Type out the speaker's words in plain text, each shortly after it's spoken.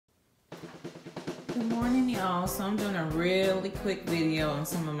Good morning, y'all. So I'm doing a really quick video on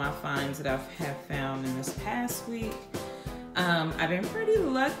some of my finds that I have found in this past week. I've been pretty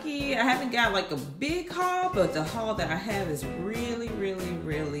lucky. I haven't got like a big haul, but the haul that I have is really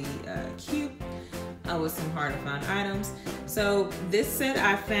cute with some hard to find items. So this set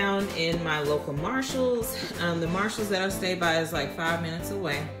I found in my local Marshalls. The Marshalls that I stay by is like 5 minutes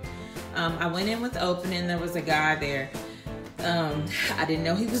away. I went in with the opening. There was a guy there. I didn't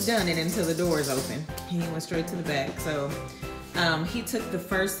know he was done it until the doors open. He went straight to the back. So he took the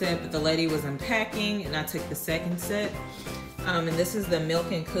first set, but the lady was unpacking, and I took the second set. And this is the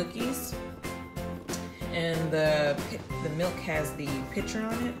milk and cookies, and the milk has the picture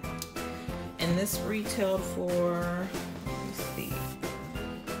on it. And this retailed for, let me see,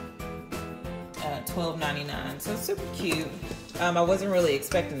 $12.99. So it's super cute. I wasn't really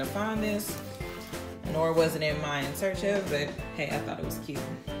expecting to find this, nor was it in my in search of, but hey, I thought it was cute.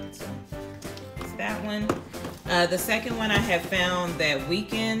 So it's that one. The second one I have found that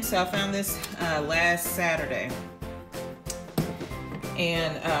weekend. So I found this last Saturday.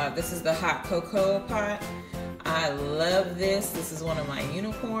 And this is the hot cocoa pot. I love this. This is one of my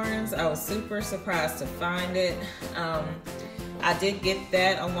unicorns. I was super surprised to find it. I did get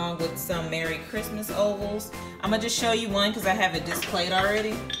that along with some Merry Christmas ovals. I'm gonna just show you one because I have it displayed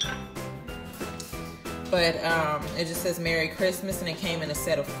already. But it just says Merry Christmas, and it came in a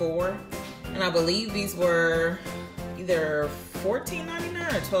set of 4. And I believe these were either $14.99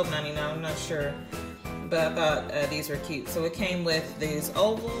 or $12.99, I'm not sure. But I thought these were cute. So it came with these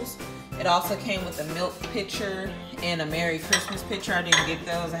ovals. It also came with a milk pitcher and a Merry Christmas pitcher. I didn't get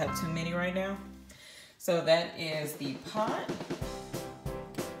those, I have too many right now. So that is the pot,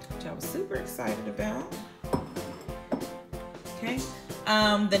 which I was super excited about. Okay.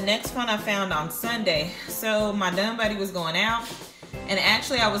 The next one I found on Sunday. So my dumb buddy was going out, and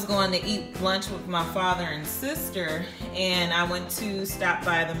actually I was going to eat lunch with my father and sister, and I went to stop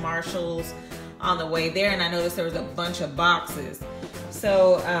by the Marshalls on the way there, and I noticed there was a bunch of boxes.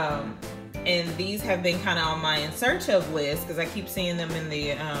 So, and these have been kind of on my in search of list because I keep seeing them in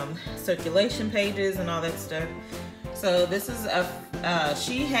the circulation pages and all that stuff. So this is a,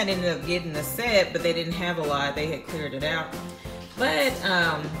 she had ended up getting a set, but they didn't have a lot. They had cleared it out. But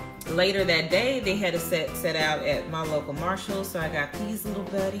later that day, they had a set out at my local Marshall, so I got these little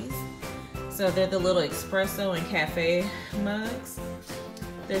buddies. So they're the little espresso and cafe mugs.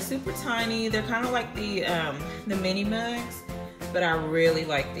 They're super tiny. They're kind of like the mini mugs, but I really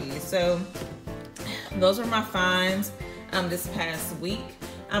like these. So those are my finds this past week.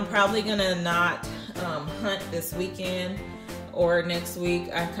 I'm probably gonna not hunt this weekend or next week.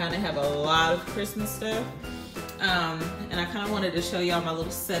 I kind of have a lot of Christmas stuff. And I kind of wanted to show y'all my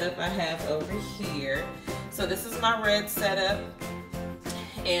little setup I have over here. So this is my red setup,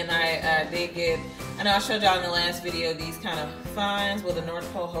 and I did get, I know I showed y'all in the last video these kind of finds with the North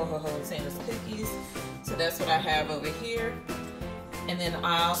Pole ho ho ho Santa's cookies. So that's what I have over here. And then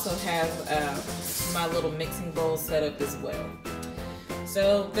I also have my little mixing bowl setup as well.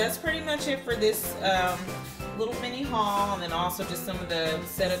 So that's pretty much it for this little mini haul, and then also just some of the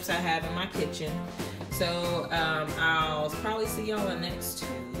setups I have in my kitchen. So I'll probably see y'all in the next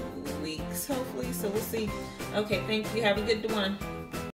 2 weeks, hopefully. So we'll see. Okay, thank you. Have a good one.